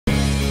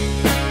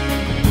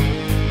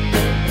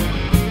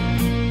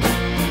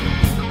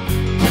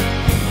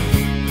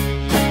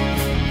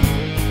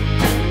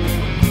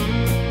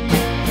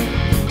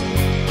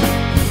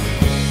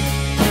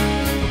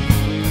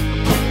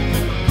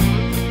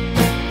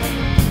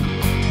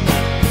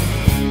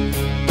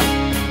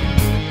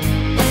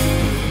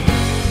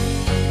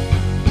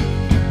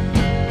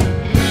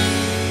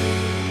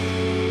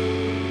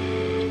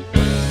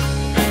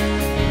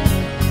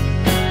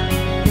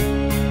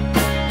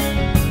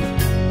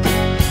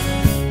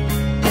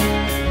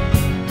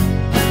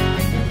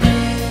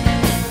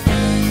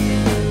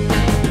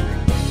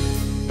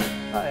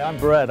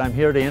Brett. I'm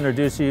here to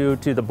introduce you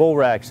to the bull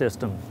rack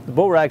system. The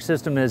bull rack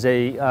system is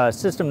a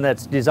system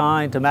that's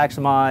designed to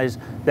maximize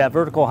that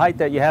vertical height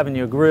that you have in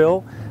your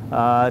grill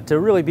to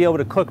really be able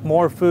to cook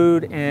more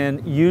food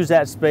and use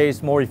that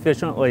space more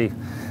efficiently.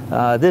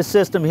 This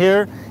system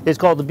here is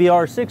called the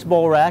BR6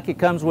 bull rack. It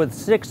comes with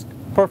 6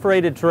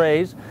 perforated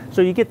trays,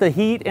 so you get the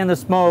heat and the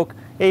smoke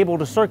able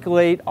to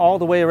circulate all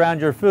the way around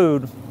your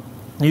food.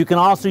 You can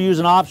also use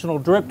an optional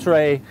drip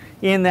tray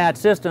in that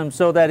system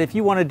so that if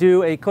you want to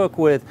do a cook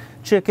with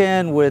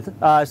chicken, with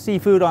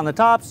seafood on the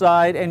top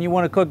side, and you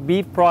want to cook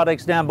beef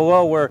products down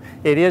below where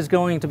it is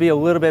going to be a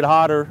little bit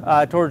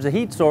hotter towards the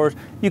heat source,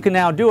 you can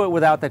now do it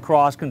without the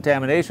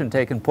cross-contamination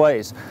taking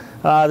place.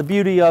 The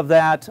beauty of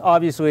that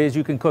obviously is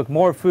you can cook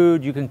more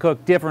food, you can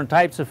cook different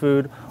types of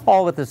food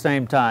all at the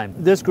same time.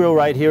 This grill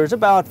right here is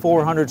about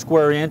 400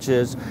 square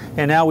inches,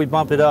 and now we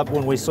bump it up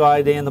when we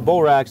slide in the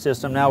bull rack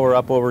system. Now we're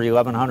up over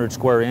 1,100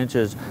 square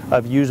inches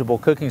of usable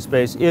cooking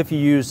space if you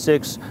use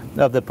 6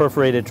 of the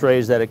perforated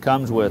trays that it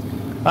comes with.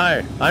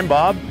 Hi, I'm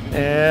Bob,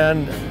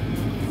 and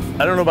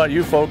I don't know about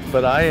you folks,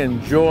 but I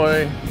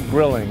enjoy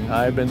grilling.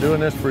 I've been doing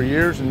this for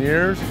years and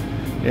years,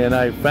 and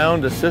I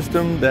found a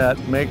system that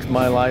makes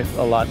my life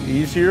a lot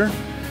easier.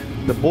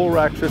 The bull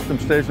rack system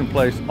stays in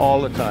place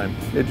all the time.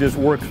 It just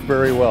works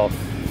very well.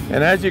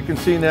 And as you can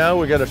see now,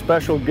 we got a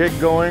special gig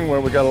going where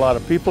we got a lot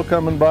of people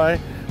coming by.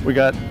 We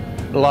got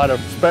a lot of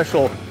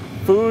special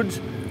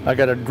foods. I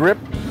got a drip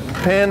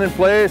pan in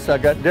place. I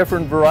got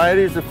different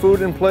varieties of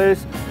food in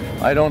place.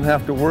 I don't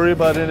have to worry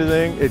about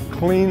anything. It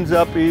cleans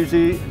up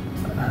easy.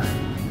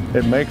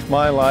 It makes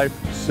my life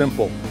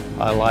simple.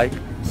 I like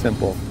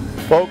simple.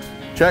 Folks,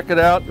 check it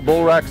out. The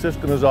bull rack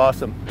system is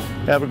awesome.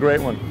 Have a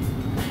great one.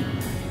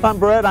 I'm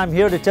Brett. I'm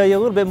here to tell you a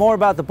little bit more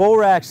about the bull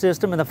rack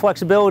system and the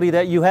flexibility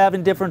that you have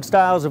in different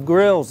styles of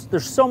grills.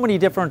 There's so many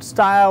different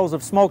styles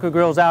of smoker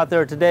grills out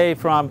there today,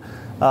 from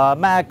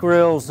Mac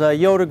grills,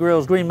 Yoda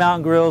grills, Green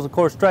Mountain grills, of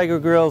course Traeger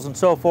grills, and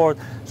so forth.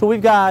 So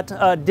we've got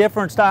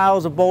different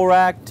styles of bull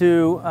rack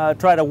to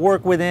try to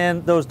work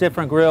within those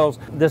different grills.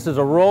 This is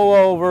a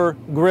rollover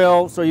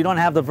grill, so you don't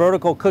have the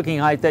vertical cooking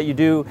height that you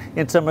do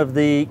in some of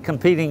the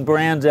competing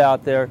brands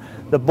out there.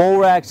 The bull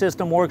rack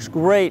system works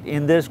great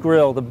in this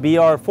grill. The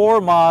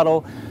BR4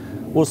 model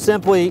will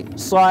simply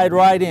slide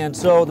right in.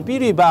 So the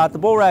beauty about the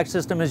bull rack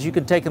system is you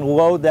can take and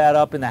load that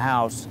up in the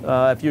house.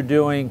 If you're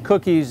doing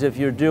cookies, if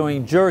you're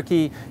doing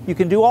jerky, you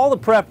can do all the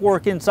prep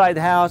work inside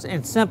the house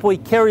and simply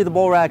carry the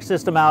bull rack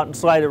system out and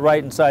slide it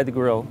right inside the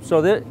grill.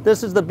 So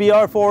this is the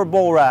BR4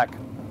 bull rack.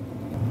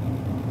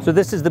 So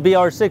this is the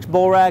BR6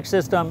 bull rack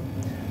system,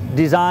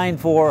 designed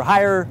for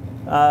higher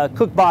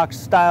cook box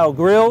style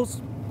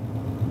grills.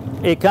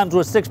 It comes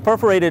with 6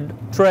 perforated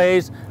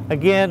trays.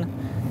 Again,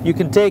 you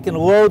can take and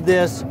load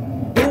this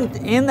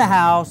in the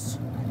house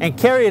and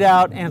carry it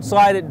out and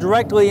slide it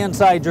directly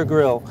inside your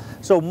grill.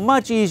 So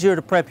much easier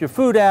to prep your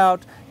food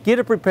out, get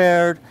it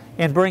prepared,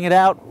 and bring it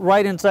out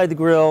right inside the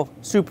grill.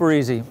 Super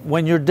easy.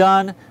 When you're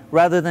done,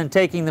 rather than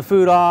taking the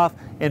food off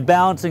and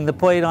balancing the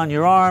plate on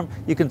your arm,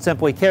 you can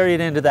simply carry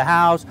it into the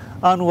house,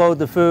 unload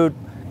the food,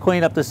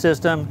 clean up the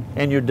system,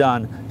 and you're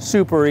done.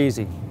 Super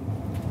easy.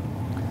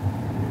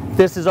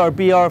 This is our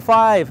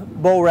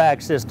BR5 bull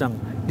rack system,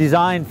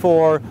 designed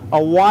for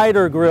a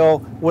wider grill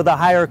with a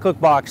higher cook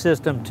box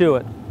system to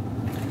it.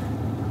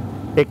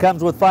 It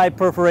comes with 5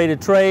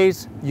 perforated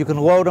trays. You can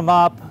load them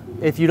up.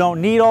 If you don't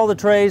need all the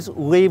trays,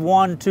 leave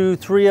 1, 2,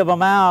 3 of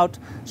them out,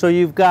 so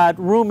you've got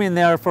room in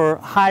there for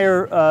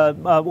higher,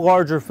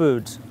 larger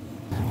foods.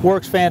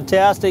 Works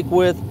fantastic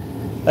with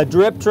a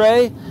drip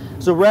tray.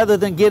 So rather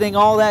than getting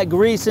all that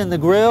grease in the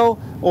grill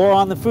or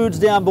on the foods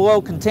down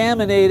below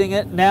contaminating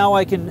it, now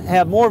I can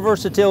have more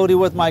versatility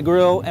with my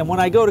grill, and when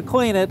I go to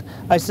clean it,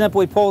 I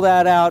simply pull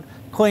that out,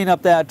 clean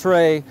up that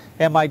tray,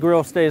 and my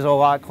grill stays a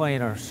lot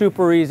cleaner.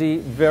 Super easy,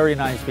 very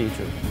nice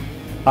feature.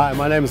 Hi,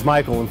 my name is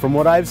Michael, and from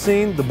what I've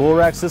seen, the bull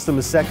rack system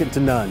is second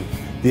to none.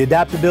 The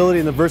adaptability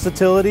and the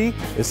versatility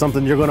is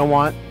something you're going to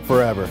want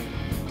forever.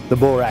 The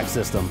bull rack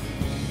system,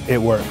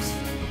 it works.